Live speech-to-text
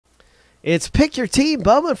It's Pick Your Team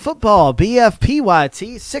Bowman Football,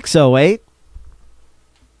 BFPYT608.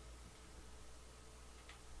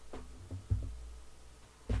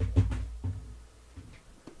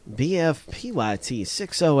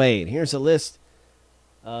 BFPYT608. Here's a list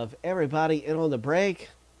of everybody in on the break.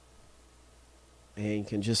 And you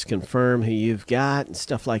can just confirm who you've got and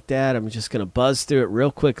stuff like that. I'm just going to buzz through it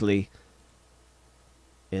real quickly.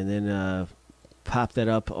 And then pop that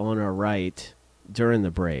up on our right during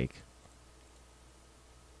the break.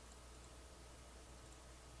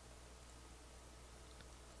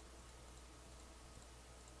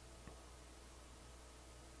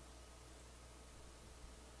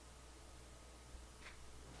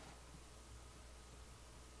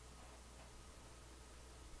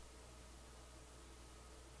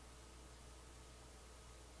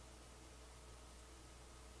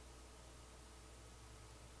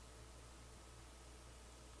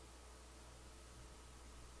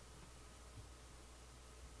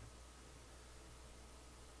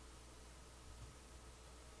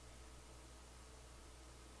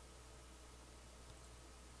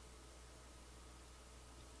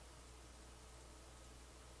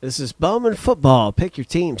 This is Bowman Football. Pick your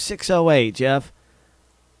team, 608, Jeff.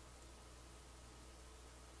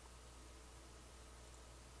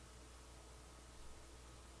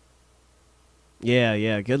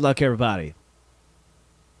 Yeah. Good luck, everybody.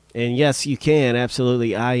 And yes, you can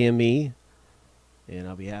absolutely IM me. And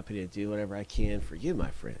I'll be happy to do whatever I can for you, my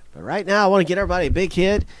friend. But right now, I want to get everybody a big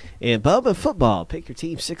hit in Bowman Football. Pick your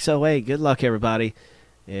team, 608. Good luck, everybody.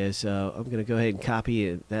 As I'm going to go ahead and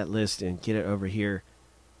copy that list and get it over here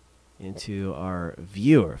into our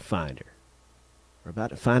viewer finder. We're about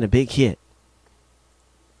to find a big hit.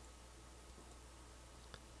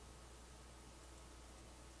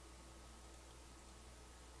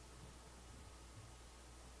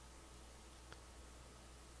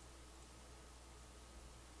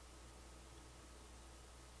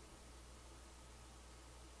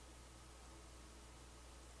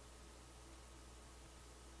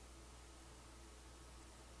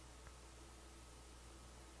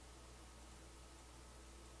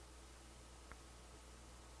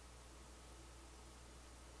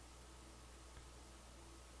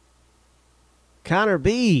 Connor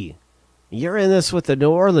B., you're in this with the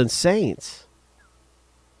New Orleans Saints.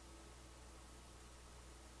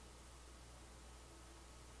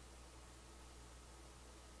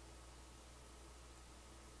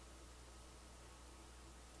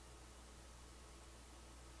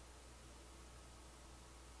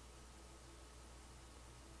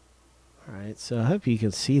 All right, so I hope you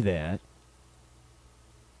can see that.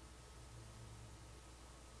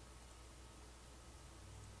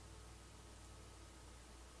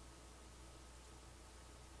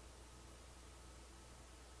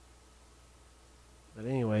 But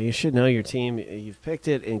anyway, you should know your team. You've picked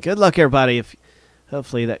it, and good luck, everybody. If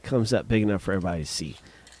hopefully that comes up big enough for everybody to see.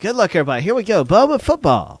 Good luck, everybody. Here we go. Bowman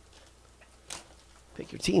Football.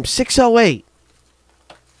 Pick your team, 608.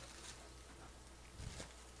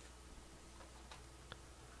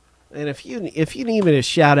 And if you need me to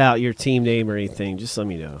shout out your team name or anything, just let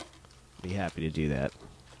me know. I'd be happy to do that.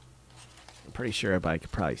 I'm pretty sure everybody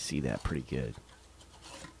could probably see that pretty good.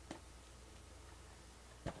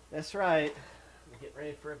 That's right. Get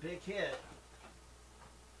ready for a big hit.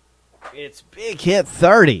 It's Big Hit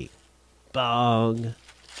 30. Bong.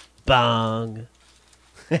 Bong.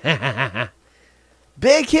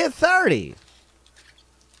 Big Hit 30.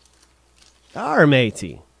 All right,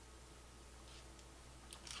 matey.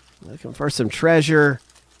 Looking for some treasure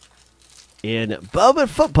in Bowman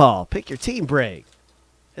Football. Pick your team break.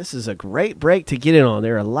 This is a great break to get in on.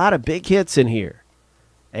 There are a lot of big hits in here.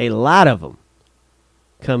 A lot of them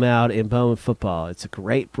come out in Bowman Football. It's a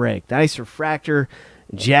great break. Nice refractor,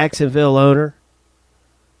 Jacksonville owner.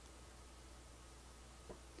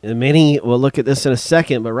 And many will look at this in a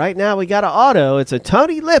second, but right now we got an auto. It's a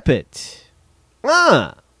Tony Lippett.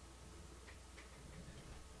 All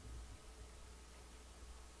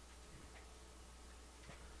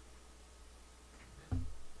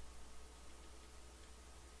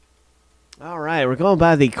right, we're going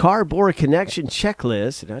by the Cardboard Connection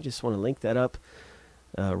checklist, and I just want to link that up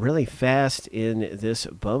really fast in this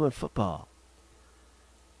Bowman Football.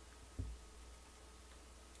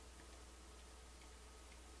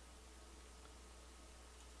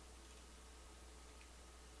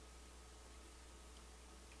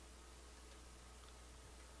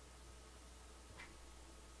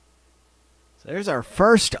 So there's our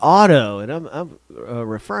first auto, and I'm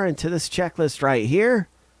referring to this checklist right here.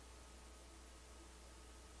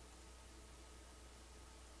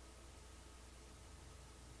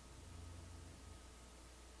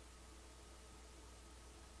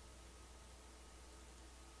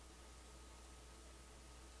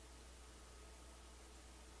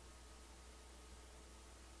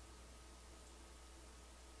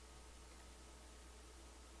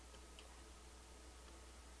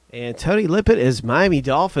 And Tony Lippett is Miami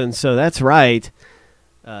Dolphins, so that's right.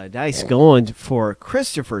 Nice going for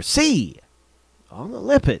Christopher C. on the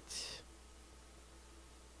Lippett.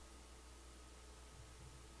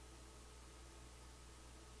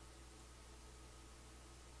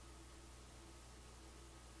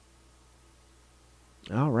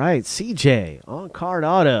 All right, CJ on card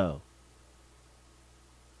auto.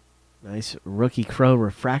 Nice rookie chrome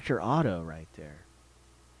refractor auto right there.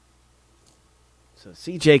 So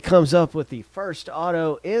CJ comes up with the first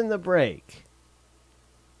auto in the break.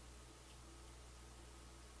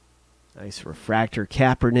 Nice refractor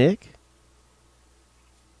Kaepernick.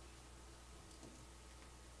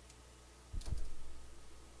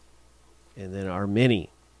 And then our mini.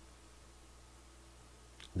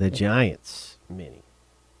 The Giants mini.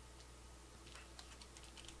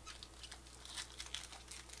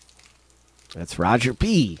 That's Roger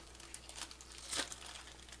B.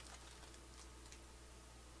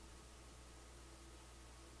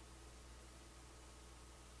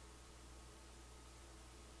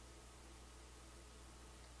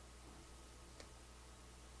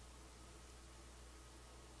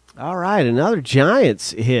 All right, another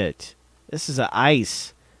Giants hit. This is an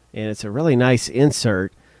ice, and it's a really nice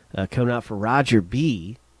insert coming out for Roger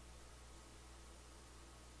B.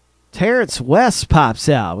 Terrence West pops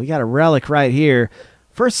out. We got a relic right here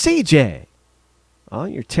for CJ.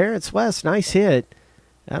 On your Terrence West, nice hit.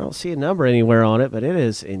 I don't see a number anywhere on it, but it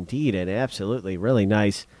is indeed an absolutely really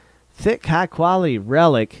nice, thick, high-quality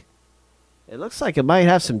relic. It looks like it might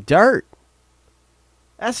have some dirt.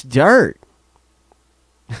 That's dirt.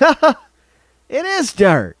 It is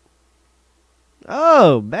dirt.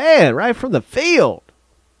 Oh, man, right from the field.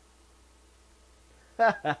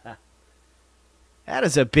 That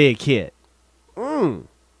is a big hit.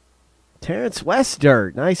 Terrence West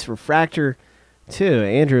dirt. Nice refractor, too.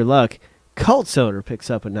 Andrew Luck, Colts owner, picks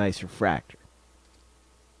up a nice refractor.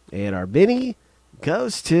 And our mini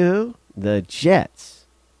goes to the Jets.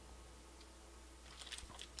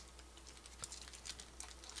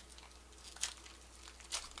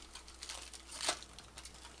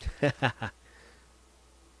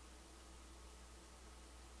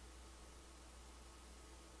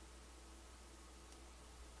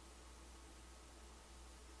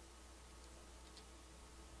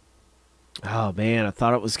 Oh, man, I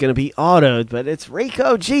thought it was going to be autoed, but it's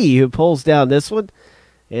Rico G who pulls down this one.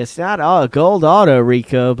 It's not a gold auto,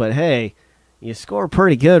 Rico, but hey, you score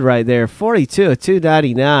pretty good right there. 42 of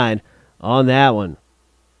 299 on that one.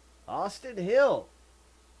 Austin Hill.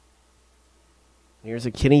 Here's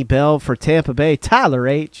a Kenny Bell for Tampa Bay. Tyler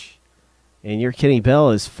H. And your Kenny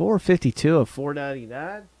Bell is 452 of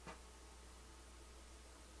 499.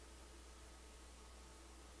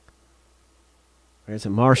 There's a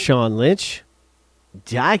Marshawn Lynch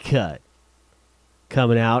die cut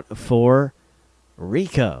coming out for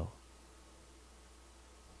Rico.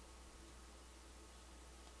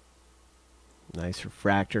 Nice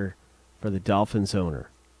refractor for the Dolphins owner.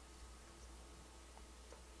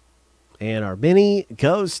 And our mini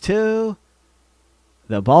goes to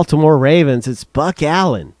the Baltimore Ravens. It's Buck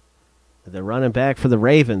Allen, the running back for the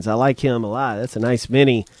Ravens. I like him a lot. That's a nice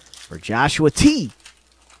mini for Joshua T.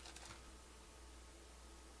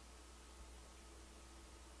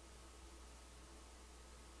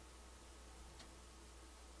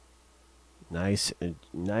 Nice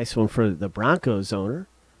one for the Broncos owner,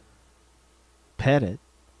 Pettit.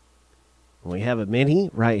 We have a mini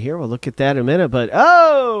right here. We'll look at that in a minute. But,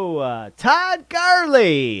 Todd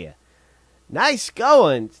Gurley. Nice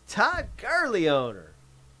going. Todd Gurley owner.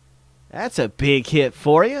 That's a big hit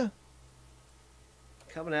for you.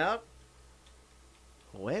 Coming out.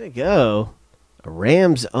 Way to go. A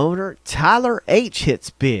Rams owner, Tyler H. hits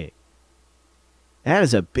big. That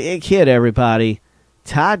is a big hit, everybody.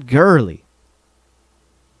 Todd Gurley.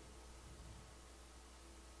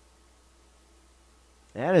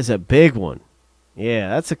 That is a big one. Yeah,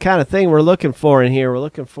 that's the kind of thing we're looking for in here. We're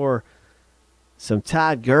looking for some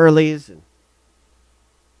Todd Gurleys and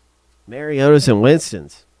Mariotas and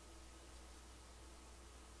Winstons.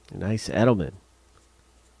 A nice Edelman.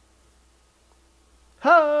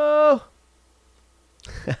 Ho!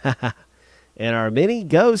 And our mini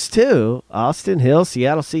goes to Austin Hill,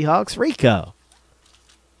 Seattle Seahawks, Rico.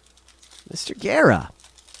 Mr. Guerra.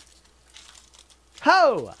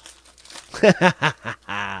 Ho!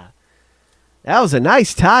 That was a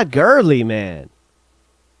nice Todd Gurley, man.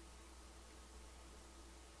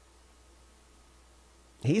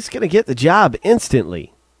 He's going to get the job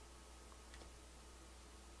instantly.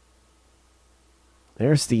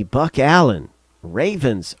 There's the Buck Allen,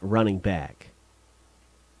 Ravens running back.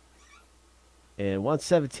 And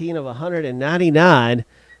 117 of 199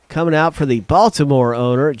 coming out for the Baltimore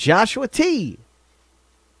owner, Joshua T.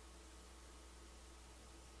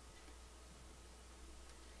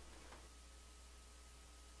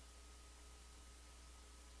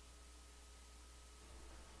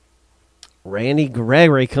 Randy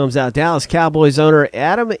Gregory comes out. Dallas Cowboys owner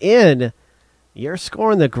Adam N. You're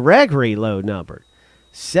scoring the Gregory low number.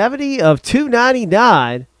 70 of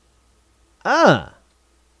 299. Lots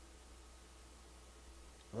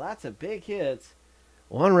of big hits.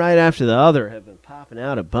 One right after the other have been popping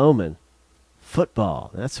out of Bowman.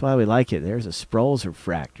 Football. That's why we like it. There's a Sproles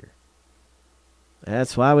refractor.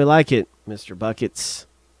 That's why we like it, Mr. Buckets.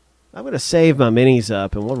 I'm going to save my minis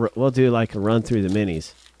up, and we'll do like a run through the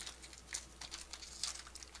minis.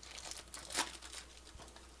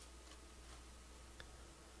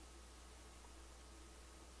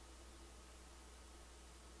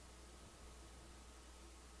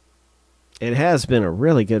 It has been a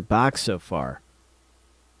really good box so far.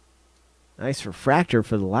 Nice refractor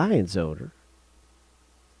for the Lions owner.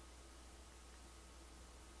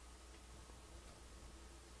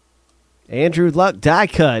 Andrew Luck die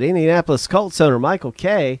cut. Indianapolis Colts owner Michael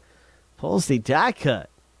K. pulls the die cut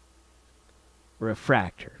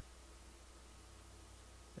refractor.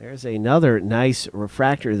 There's another nice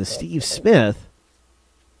refractor, the Steve Smith.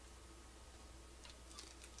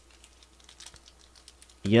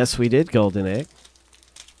 Yes, we did Golden Egg.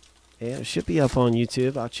 And it should be up on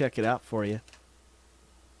YouTube. I'll check it out for you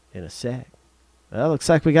in a sec. Well, looks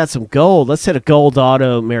like we got some gold. Let's hit a gold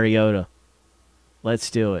auto Mariota. Let's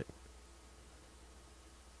do it.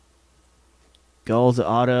 Gold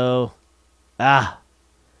auto.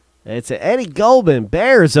 It's an Eddie Goldman,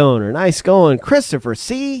 Bears owner. Nice going. Christopher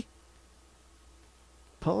C.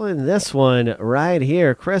 Pulling this one right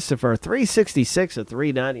here. Christopher, 366 of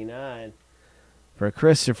 399. For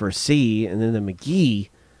Christopher C. And then the McGee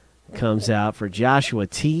comes out for Joshua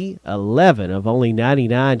T. 11 of only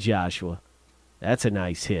 99, Joshua. That's a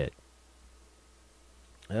nice hit.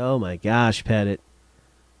 Oh, my gosh, Pettit.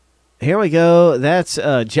 Here we go. That's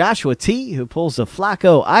Joshua T. who pulls the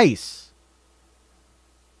Flacco Ice.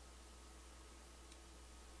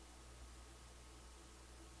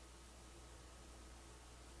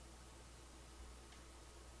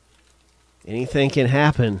 Anything can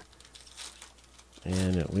happen.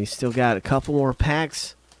 And we still got a couple more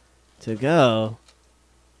packs to go.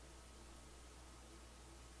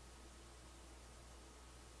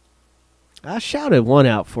 I shouted one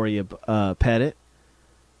out for you, Pettit.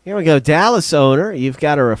 Here we go. Dallas owner. You've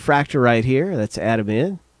got a refractor right here. That's Adam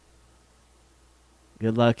in.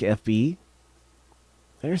 Good luck, FB.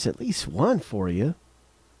 There's at least one for you.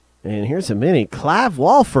 And here's a mini. Clive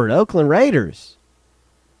Walford, Oakland Raiders.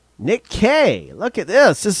 Nick K. Look at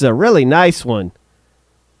this. This is a really nice one.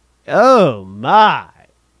 Oh, my.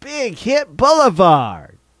 Big hit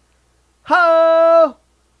Boulevard. Ho!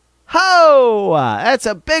 Ho! That's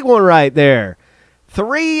a big one right there.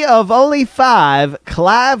 3 of only 5.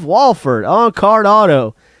 Clive Walford on card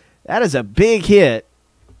auto. That is a big hit.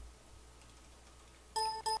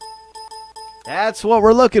 That's what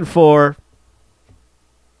we're looking for.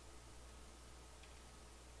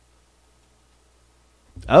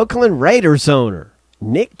 Oakland Raiders owner,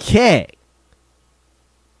 Nick K.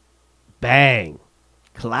 Bang.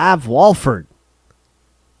 Clive Walford.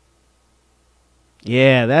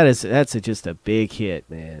 Yeah, that's just a big hit,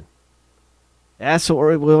 man. That's what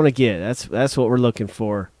we want to get. That's what we're looking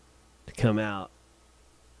for to come out.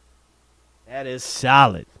 That is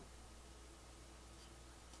solid.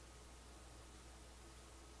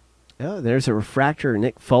 Oh, there's a refractor,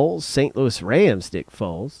 Nick Foles, St. Louis Rams, Nick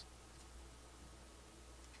Foles.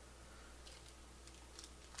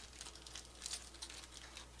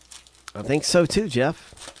 I think so too,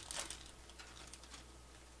 Jeff.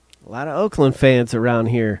 A lot of Oakland fans around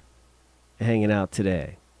here hanging out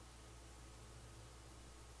today.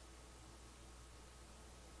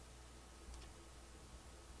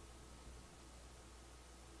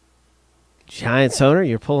 Giants owner,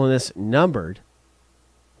 you're pulling this numbered.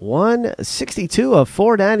 162 of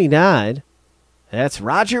 499. That's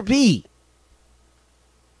Roger B.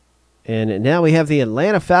 And now we have the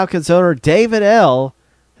Atlanta Falcons owner, David L.,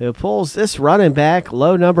 who pulls this running back,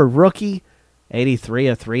 low-numbered rookie, 83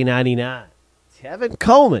 of 399. Tevin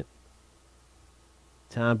Coleman.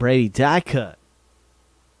 Tom Brady die cut.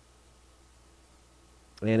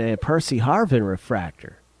 And a Percy Harvin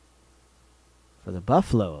refractor for the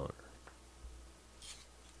Buffalo owner.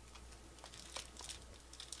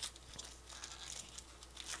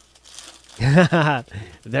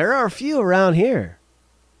 There are a few around here.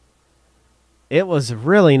 It was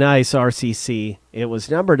really nice, RCC. It was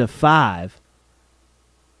numbered to 5.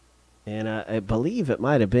 And I believe it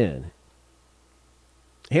might have been.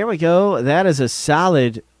 Here we go. That is a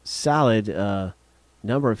solid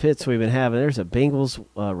number of hits we've been having. There's a Bengals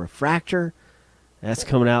refractor. That's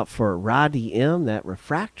coming out for Rodney M. That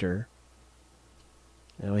refractor.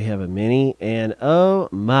 Now we have a mini. And oh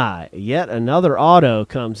my, yet another auto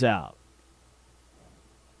comes out.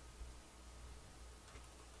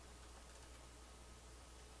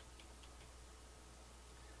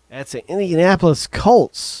 That's an Indianapolis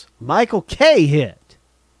Colts Michael K. hit.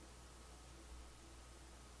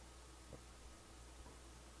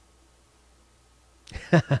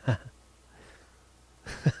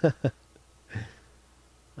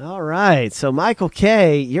 All right, so Michael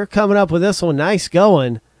K., you're coming up with this one. Nice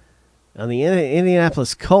going on the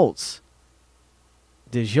Indianapolis Colts.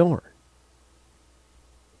 DeJourn.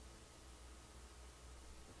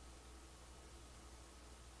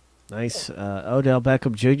 Nice Odell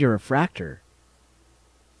Beckham Jr. refractor.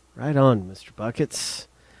 Right on, Mr. Buckets.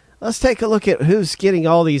 Let's take a look at who's getting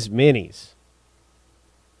all these minis.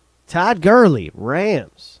 Todd Gurley,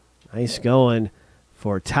 Rams. Nice going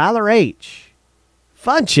for Tyler H.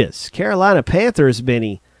 Funches, Carolina Panthers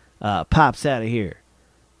mini pops out of here.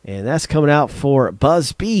 And that's coming out for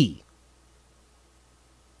Buzz B.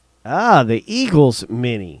 The Eagles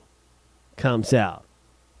mini comes out.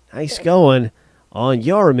 Nice going on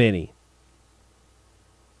your mini.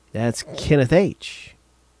 That's Kenneth H.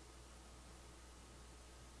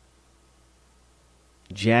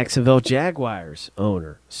 Jacksonville Jaguars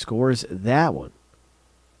owner scores that one.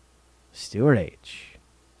 Stuart H.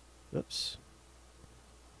 Oops.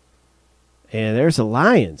 And there's a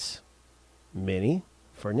Lions mini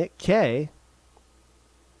for Nick K.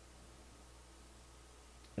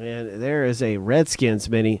 And there is a Redskins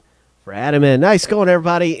mini for Adam N. Nice going,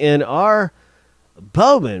 everybody, in our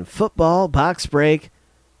Bowman football box break.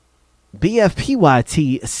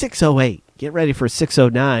 BFPYT608. Get ready for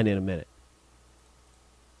 609 in a minute.